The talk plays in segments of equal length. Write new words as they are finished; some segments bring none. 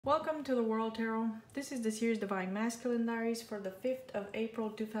Welcome to the World Tarot. This is the series Divine Masculine Diaries for the 5th of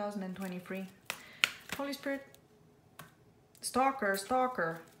April 2023. Holy Spirit,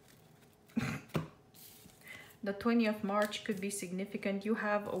 stalker. The 20th of March could be significant. You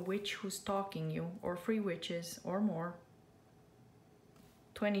have a witch who's stalking you, or 3 witches or more.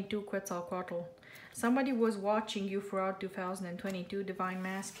 22 Quetzalcoatl. Somebody was watching you throughout 2022, Divine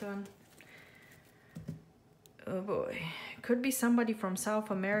Masculine. Oh boy. Could be somebody from South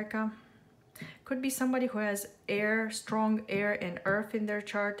America. Could be somebody who has air, strong air and earth in their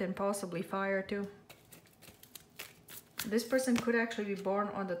chart, and possibly fire too. This person could actually be born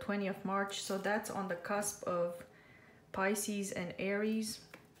on the 20th of March, so that's on the cusp of Pisces and Aries.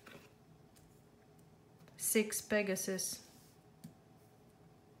 6 Pegasus.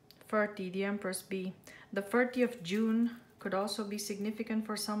 30 the Empress Bee. The 30th of June could also be significant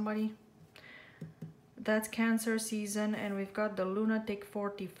for somebody. That's Cancer season, and we've got the Lunatic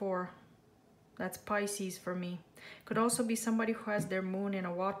 44. That's Pisces for me. Could also be somebody who has their moon in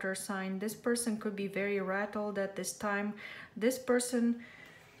a water sign. This person could be very rattled at this time. This person,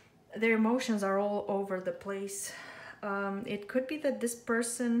 their emotions are all over the place. It could be that this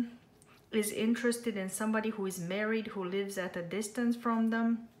person is interested in somebody who is married, who lives at a distance from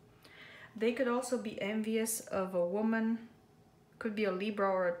them. They could also be envious of a woman. Could be a Libra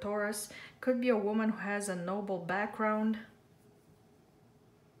or a Taurus. Could be a woman who has a noble background.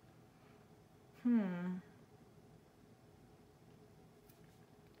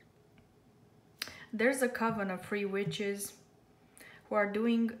 There's a coven of 3 witches who are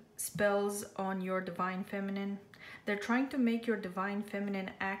doing spells on your divine feminine. They're trying to make your divine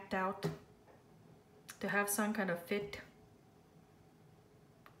feminine act out, to have some kind of fit,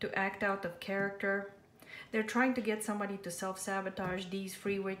 to act out of character. They're trying to get somebody to self-sabotage, these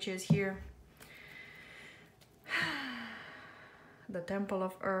 3 witches here. The Temple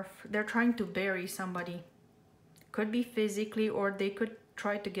of Earth. They're trying to bury somebody. Could be physically, or they could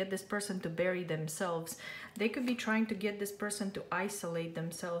try to get this person to bury themselves. They could be trying to get this person to isolate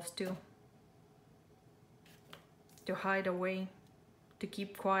themselves too. To hide away, to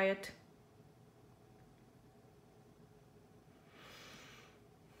keep quiet.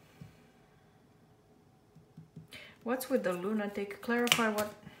 What's with the Lunatic? Clarify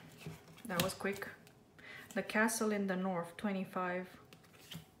what... That was quick. The Castle in the North, 25.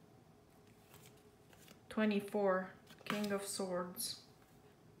 24, King of Swords.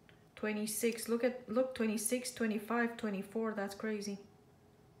 26, look, 26, 25, 24, that's crazy.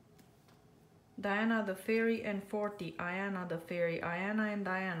 Diana the Fairy, and 40, Iana the Fairy, Iana and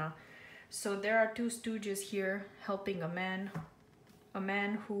Diana. So there are 2 stooges here helping a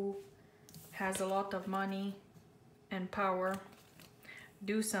man who has a lot of money and power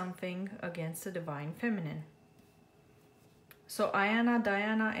do something against the divine feminine. So Iana,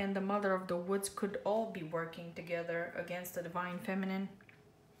 Diana, and the Mother of the Woods could all be working together against the divine feminine.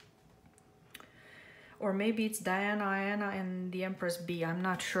 Or maybe it's Diana, Iana, and the Empress Bee. I'm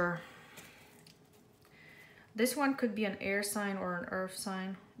not sure. This one could be an air sign or an earth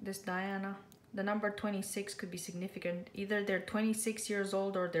sign. This Diana. The number 26 could be significant. Either they're 26 years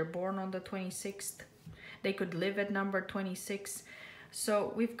old or they're born on the 26th. They could live at number 26.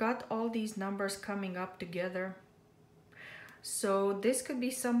 So we've got all these numbers coming up together. So this could be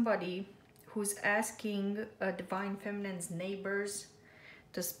somebody who's asking a divine feminine's neighbors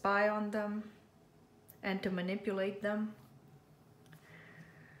to spy on them and to manipulate them.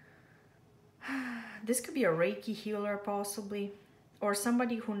 This could be a Reiki healer possibly, or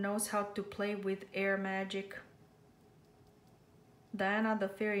somebody who knows how to play with air magic. Diana the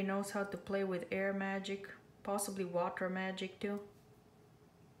Fairy knows how to play with air magic, possibly water magic too.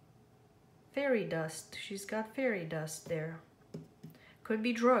 Fairy dust, she's got fairy dust there. Could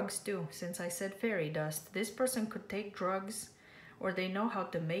be drugs too, since I said fairy dust. This person could take drugs, or they know how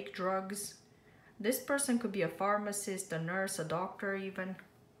to make drugs. This person could be a pharmacist, a nurse, a doctor even.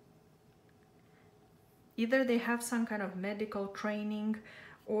 Either they have some kind of medical training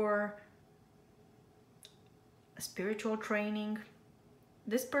or spiritual training.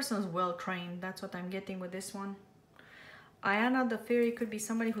 This person's well trained, that's what I'm getting with this one. Iana the Fairy could be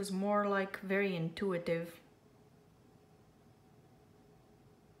somebody who's more like very intuitive.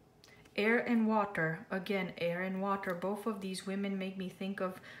 Air and water, again, air and water. Both of these women make me think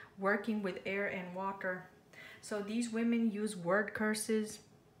of working with air and water. So these women use word curses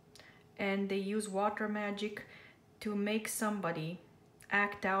and they use water magic to make somebody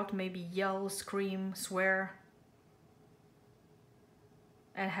act out, maybe yell, scream, swear,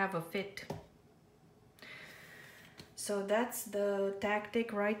 and have a fit. So that's the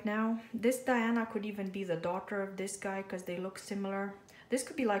tactic right now. This Diana could even be the daughter of this guy because they look similar. This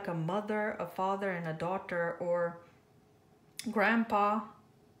could be like a mother, a father, and a daughter, or grandpa,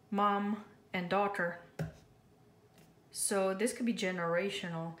 mom, and daughter. So this could be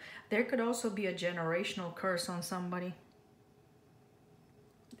generational. There could also be a generational curse on somebody.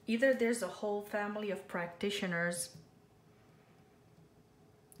 Either there's a whole family of practitioners.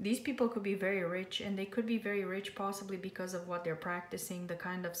 These people could be very rich, and they could be very rich possibly because of what they're practicing, the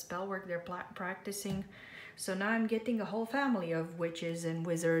kind of spell work they're practicing. So now I'm getting a whole family of witches and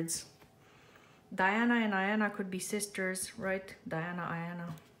wizards. Diana and Ayana could be sisters, right? Diana,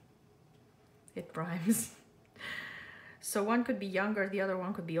 Ayana. It rhymes. So one could be younger, the other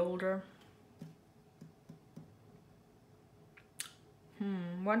one could be older.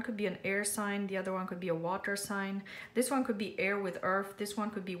 One could be an air sign, the other one could be a water sign. This one could be air with earth. This one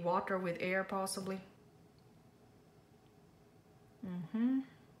could be water with air, possibly.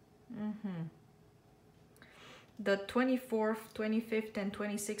 The 24th, 25th, and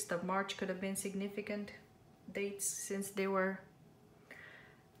 26th of March could have been significant dates since they were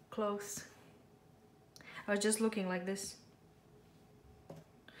close. I was just looking like this.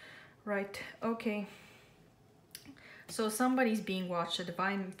 Right, okay. So somebody's being watched. The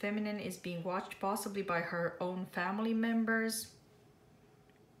divine feminine is being watched possibly by her own family members.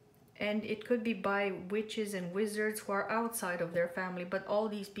 And it could be by witches and wizards who are outside of their family. But all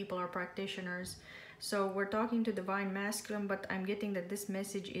these people are practitioners. So we're talking to divine masculine, but I'm getting that this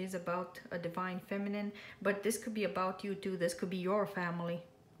message is about a divine feminine. But this could be about you too. This could be your family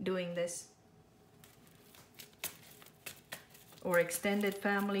doing this. Or extended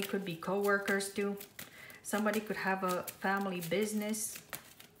family, could be co-workers too. Somebody could have a family business.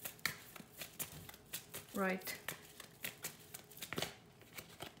 Right.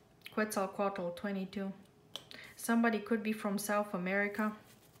 Quetzalcoatl 22. Somebody could be from South America.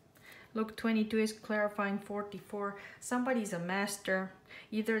 Look, 22 is clarifying 44. Somebody's a master.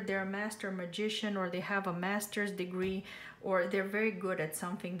 Either they're a master magician, or they have a master's degree, or they're very good at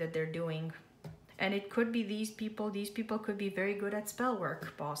something that they're doing. And it could be these people. These people could be very good at spell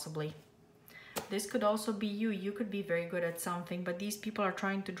work, possibly. This could also be you. You could be very good at something, but these people are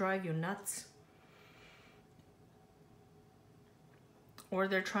trying to drive you nuts. Or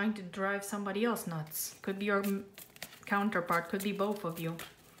they're trying to drive somebody else nuts. Could be your counterpart. Could be both of you.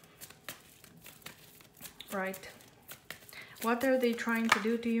 Right. What are they trying to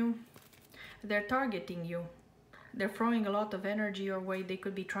do to you? They're targeting you. They're throwing a lot of energy your way. They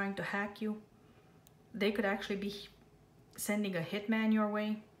could be trying to hack you. They could actually be sending a hitman your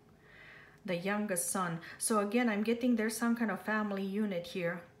way. The youngest son. So again, I'm getting there's some kind of family unit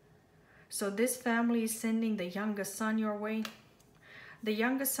here. So this family is sending the youngest son your way. The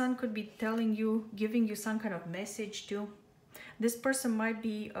youngest son could be telling you, giving you some kind of message too. This person might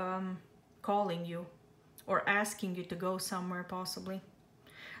be calling you or asking you to go somewhere, possibly.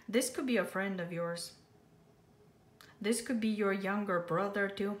 This could be a friend of yours. This could be your younger brother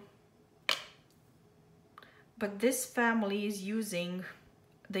too. But this family is using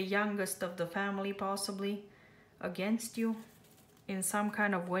the youngest of the family possibly against you in some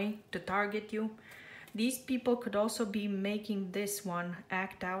kind of way to target you. These people could also be making this one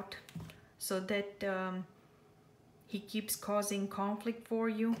act out so that he keeps causing conflict for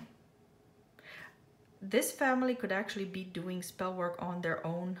you. This family could actually be doing spell work on their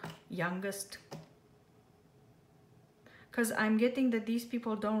own youngest. Because I'm getting that these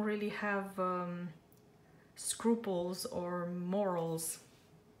people don't really have scruples or morals.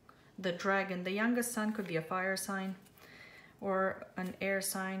 The dragon, the youngest son could be a fire sign or an air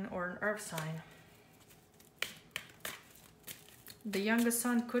sign or an earth sign. The youngest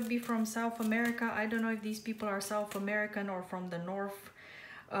son could be from South America. I don't know if these people are South American or from the north.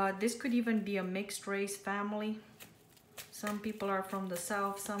 This could even be a mixed race family. Some people are from the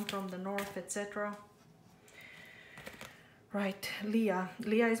south, some from the north, etc. Right, Leah.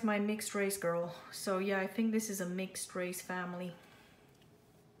 Leah is my mixed race girl. So yeah, I think this is a mixed race family.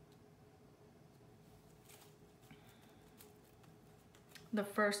 The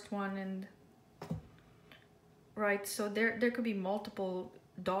first one, and right, so there could be multiple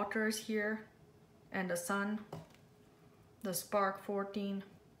daughters here and a son. The spark 14.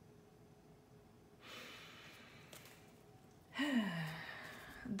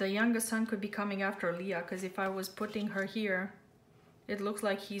 The youngest son could be coming after Leah, because if I was putting her here, it looks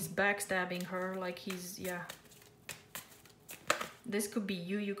like he's backstabbing her, like he's, yeah. This could be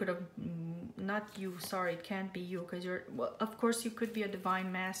you. You could have, not you, sorry, it can't be you, because you're, well, of course you could be a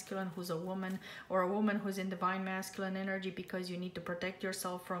divine masculine who's a woman, or a woman who's in divine masculine energy, because you need to protect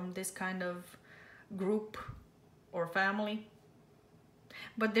yourself from this kind of group or family.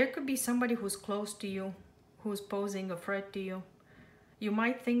 But there could be somebody who's close to you, who's posing a threat to you. You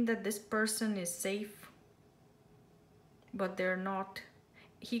might think that this person is safe, but they're not.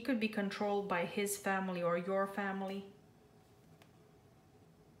 He could be controlled by his family or your family.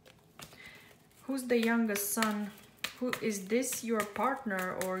 Who's the youngest son? Who is this, your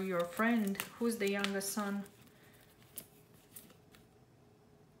partner or your friend? Who's the youngest son?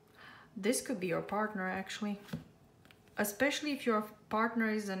 This could be your partner, actually. Especially if your partner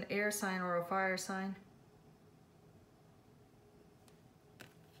is an air sign or a fire sign.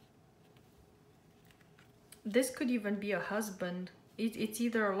 This could even be a husband. It's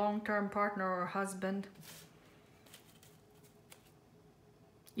either a long-term partner or a husband.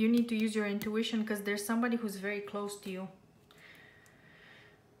 You need to use your intuition because there's somebody who's very close to you.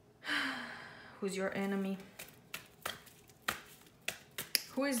 Who's your enemy?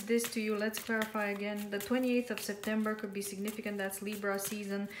 Who is this to you? Let's clarify again. The 28th of September could be significant. That's Libra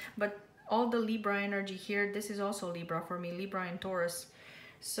season. But all the Libra energy here, this is also Libra for me. Libra and Taurus.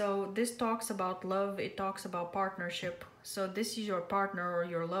 So this talks about love. It talks about partnership. So this is your partner or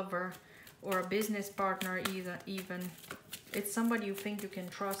your lover or a business partner even. It's somebody you think you can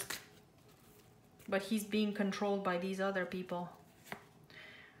trust. But he's being controlled by these other people.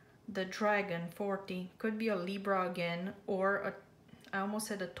 The Dragon, 40. Could be a Libra again or a... I almost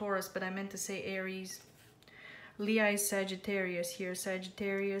said a Taurus, but I meant to say Aries. Leah is Sagittarius here.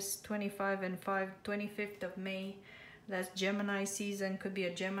 Sagittarius, 25 and 5, 25th of May. That's Gemini season. Could be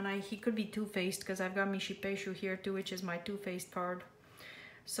a Gemini. He could be two-faced because I've got Mishipeshu here too, which is my two-faced card.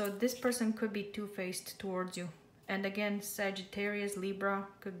 So this person could be two-faced towards you. And again, Sagittarius, Libra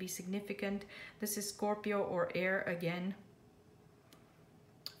could be significant. This is Scorpio or air again.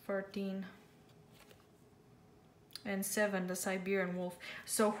 13. And 7, the Siberian wolf.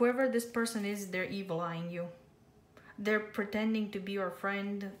 So whoever this person is, they're evil-eyeing you. They're pretending to be your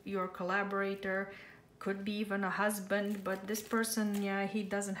friend, your collaborator, could be even a husband, but this person, yeah, he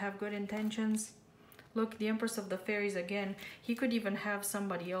doesn't have good intentions. Look, the Empress of the Fairies again. He could even have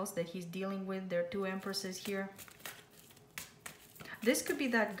somebody else that he's dealing with. There are two Empresses here. This could be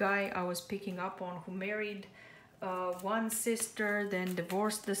that guy I was picking up on who married one sister, then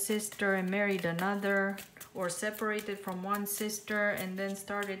divorced the sister and married another, or separated from one sister and then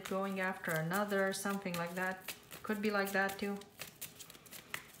started going after another, something like that. Could be like that too.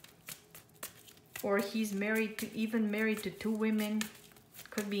 Or he's married to, even married to two women.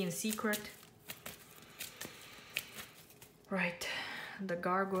 Could be in secret. Right, the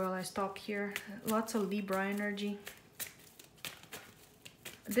gargoyle, I stop here. Lots of Libra energy.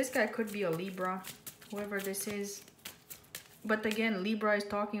 This guy could be a Libra, whoever this is. But again, Libra is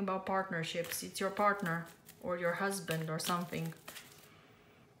talking about partnerships. It's your partner or your husband or something.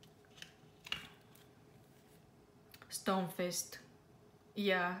 Stone Fist.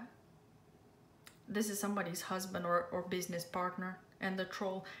 Yeah. This is somebody's husband or business partner. And the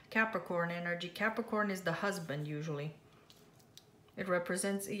Troll, Capricorn energy. Capricorn is the husband usually. It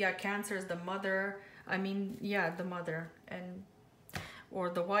represents, yeah, Cancer is the mother. I mean, yeah, the mother and or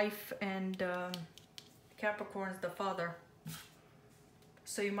the wife, and Capricorn is the father.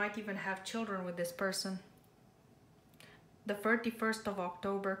 So you might even have children with this person. The 31st of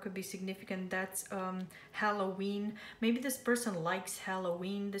October could be significant. That's Halloween. Maybe this person likes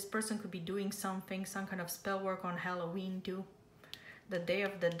Halloween. This person could be doing something, some kind of spell work on Halloween too. The Day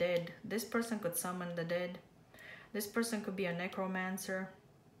of the Dead. This person could summon the dead. This person could be a necromancer.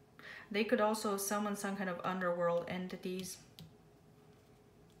 They could also summon some kind of underworld entities.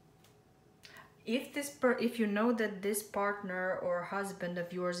 If you know that this partner or husband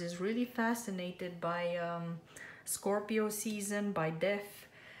of yours is really fascinated by Scorpio season, by death,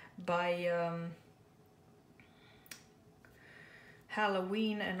 by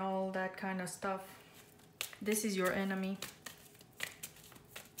Halloween and all that kind of stuff, this is your enemy.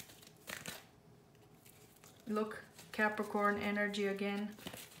 Look, Capricorn energy again.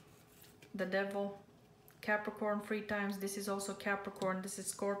 The Devil. Capricorn 3 times. This is also Capricorn. This is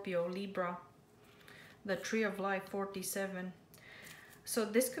Scorpio, Libra. The Tree of Life, 47. So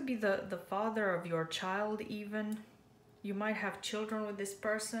this could be the father of your child even. You might have children with this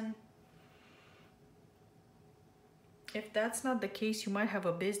person. If that's not the case, you might have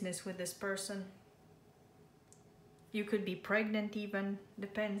a business with this person. You could be pregnant even.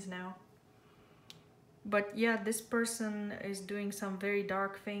 Depends now. But yeah, this person is doing some very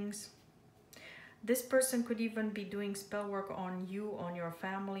dark things. This person could even be doing spell work on you, on your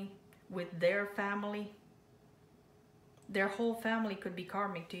family, with their family. Their whole family could be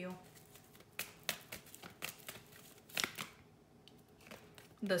karmic to you.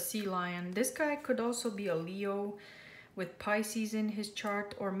 The Sea Lion. This guy could also be a Leo, with Pisces in his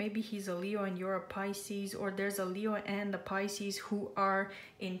chart, or maybe he's a Leo and you're a Pisces, or there's a Leo and a Pisces who are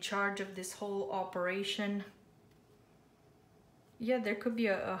in charge of this whole operation. Yeah, there could be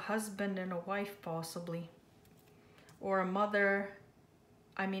a husband and a wife possibly, or a mother,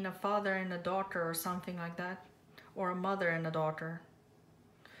 I mean a father and a daughter or something like that, or a mother and a daughter.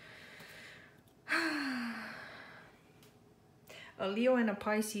 A Leo and a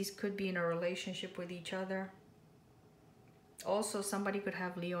Pisces could be in a relationship with each other. Also, somebody could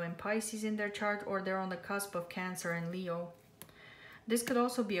have Leo and Pisces in their chart, or they're on the cusp of Cancer and Leo. This could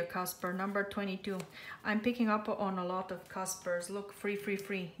also be a cusper, number 22. I'm picking up on a lot of cuspers. Look, free, free,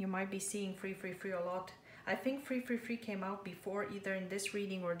 free. You might be seeing free, free, free a lot. I think free, free, free came out before, either in this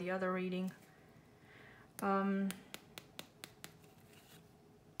reading or the other reading.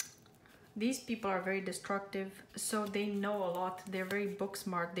 These people are very destructive, so they know a lot. They're very book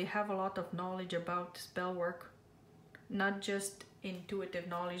smart. They have a lot of knowledge about spell work. Not just intuitive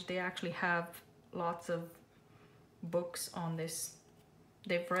knowledge, they actually have lots of books on this.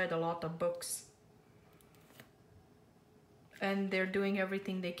 They've read a lot of books. And they're doing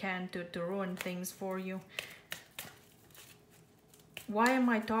everything they can to ruin things for you. Why am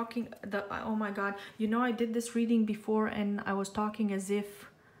I talking? Oh my God. You know, I did this reading before and I was talking as if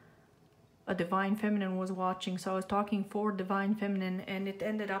a divine feminine was watching. So I was talking for divine feminine and it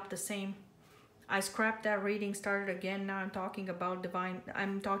ended up the same. I scrapped that reading, started again. Now I'm talking about divine.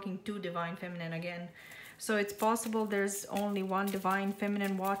 I'm talking to divine feminine again. So it's possible there's only one divine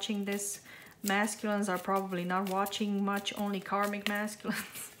feminine watching this. Masculines are probably not watching much, only karmic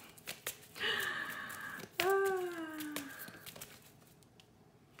masculines.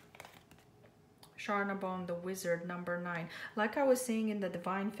 Sharnabon the Wizard, number 9. Like I was saying in the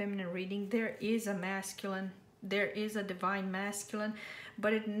divine feminine reading, there is a masculine. There is a divine masculine,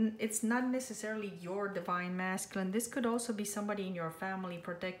 but it's not necessarily your divine masculine. This could also be somebody in your family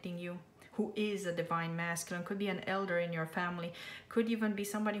protecting you who is a divine masculine. Could be an elder in your family. Could even be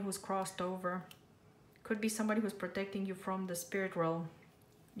somebody who's crossed over. Could be somebody who's protecting you from the spirit realm.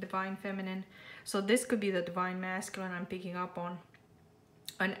 Divine feminine. So this could be the divine masculine I'm picking up on.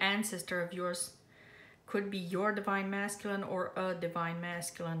 An ancestor of yours. Could be your divine masculine or a divine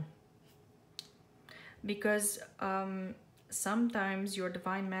masculine. Because sometimes your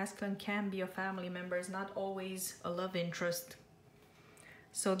divine masculine can be a family member. It's not always a love interest.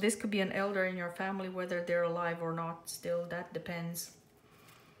 So this could be an elder in your family, whether they're alive or not. Still, that depends.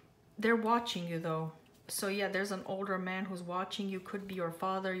 They're watching you though. So yeah, there's an older man who's watching you. Could be your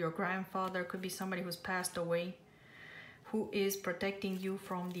father, your grandfather. Could be somebody who's passed away, who is protecting you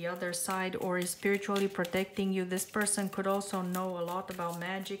from the other side or is spiritually protecting you. This person could also know a lot about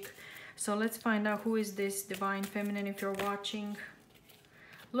magic. So let's find out who is this divine feminine if you're watching.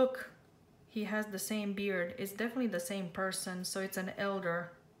 Look, he has the same beard. It's definitely the same person, so it's an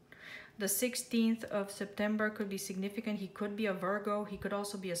elder. The 16th of September could be significant. He could be a Virgo. He could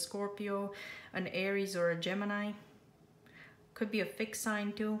also be a Scorpio, an Aries, or a Gemini. Could be a fixed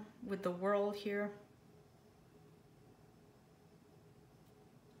sign too, with the world here.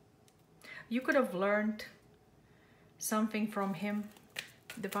 You could have learned something from him,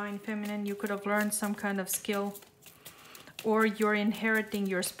 divine feminine. You could have learned some kind of skill, or you're inheriting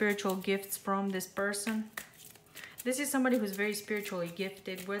your spiritual gifts from this person. This is somebody who's very spiritually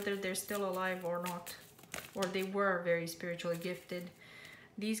gifted, whether they're still alive or not, or they were very spiritually gifted.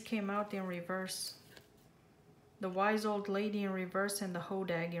 These came out in reverse. The wise old lady in reverse and the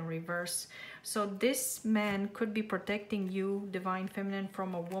hodag in reverse. So this man could be protecting you, divine feminine,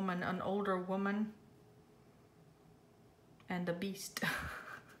 from a woman, an older woman, and the beast.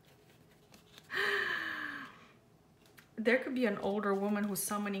 There could be an older woman who's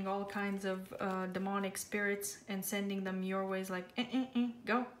summoning all kinds of demonic spirits and sending them your ways, like,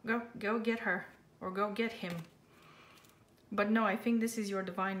 go get her, or go get him. But no, I think this is your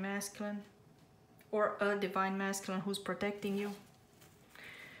divine masculine, or a divine masculine who's protecting you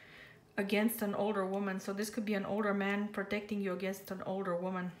against an older woman. So this could be an older man protecting you against an older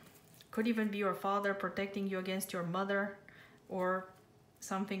woman. Could even be your father protecting you against your mother, or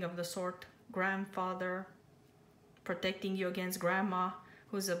something of the sort. Grandfather protecting you against grandma,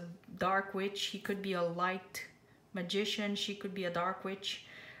 who's a dark witch. He could be a light magician. She could be a dark witch.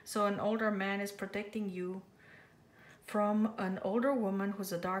 So an older man is protecting you from an older woman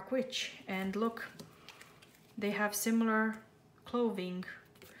who's a dark witch. And look, they have similar clothing.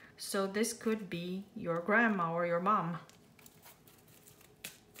 So this could be your grandma or your mom.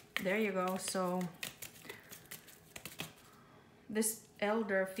 There you go. So this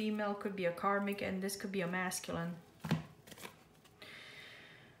elder female could be a karmic, and this could be a masculine.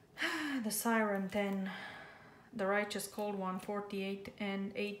 The Siren 10. The righteous cold one, 48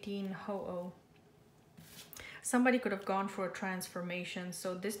 and 18 Ho-Oh. Somebody could have gone for a transformation,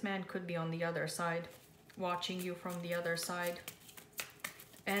 so this man could be on the other side, watching you from the other side.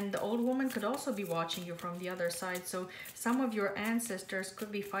 And the old woman could also be watching you from the other side. So some of your ancestors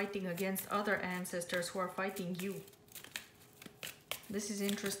could be fighting against other ancestors who are fighting you. This is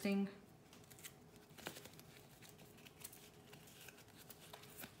interesting.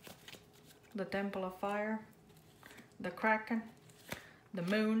 The Temple of Fire, the Kraken, the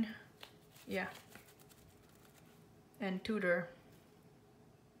Moon, yeah, and Tutor.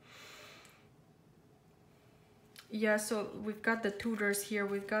 Yeah, so we've got the Tudors here.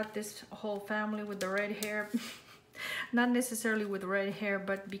 We've got this whole family with the red hair. Not necessarily with red hair,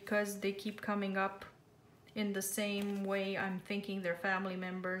 but because they keep coming up in the same way, I'm thinking they're family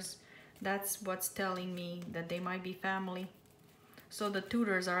members. That's what's telling me that they might be family. So the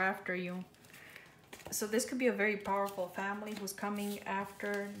Tudors are after you. So this could be a very powerful family who's coming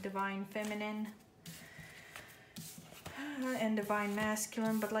after Divine Feminine and Divine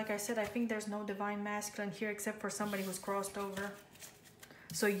Masculine. But like I said, I think there's no Divine Masculine here except for somebody who's crossed over.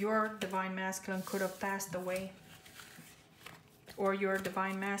 So your Divine Masculine could have passed away. Or your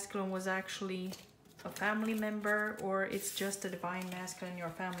Divine Masculine was actually a family member, or it's just a Divine Masculine in your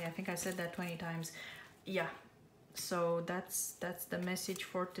family. I think I said that 20 times. Yeah. So that's the message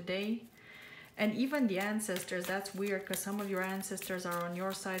for today. And even the ancestors, that's weird because some of your ancestors are on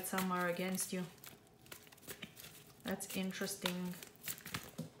your side, some are against you. That's interesting.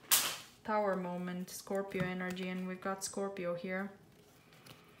 Tower moment, Scorpio energy, and we've got Scorpio here.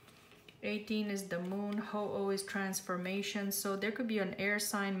 18 is the Moon, Ho-Oh is transformation. So there could be an air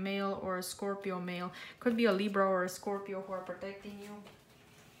sign male or a Scorpio male. Could be a Libra or a Scorpio who are protecting you.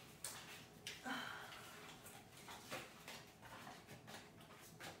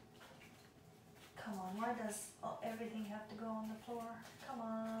 Come on, why does everything have to go on the floor? Come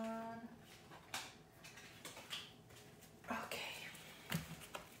on. Okay.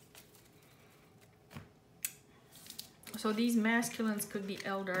 So these masculines could be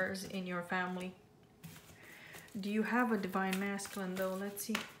elders in your family. Do you have a Divine Masculine though? Let's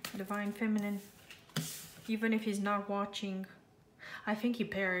see. Divine Feminine. Even if he's not watching, I think he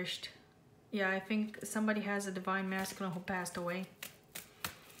perished. Yeah, I think somebody has a Divine Masculine who passed away.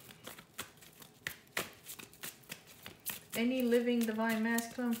 Any living Divine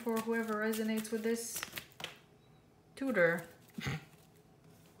Masculine for whoever resonates with this? Tutor.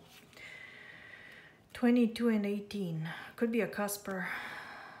 22 and 18. Could be a cusper.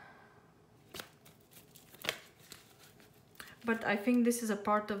 But I think this is a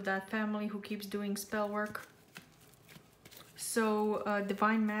part of that family who keeps doing spell work. So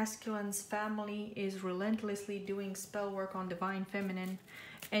Divine Masculine's family is relentlessly doing spell work on Divine Feminine.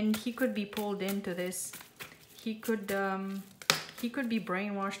 And he could be pulled into this. He could be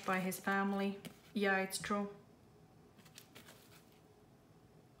brainwashed by his family. Yeah, it's true.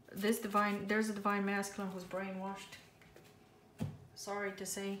 There's a Divine Masculine who's brainwashed. Sorry to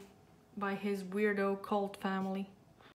say, by his weirdo cult family.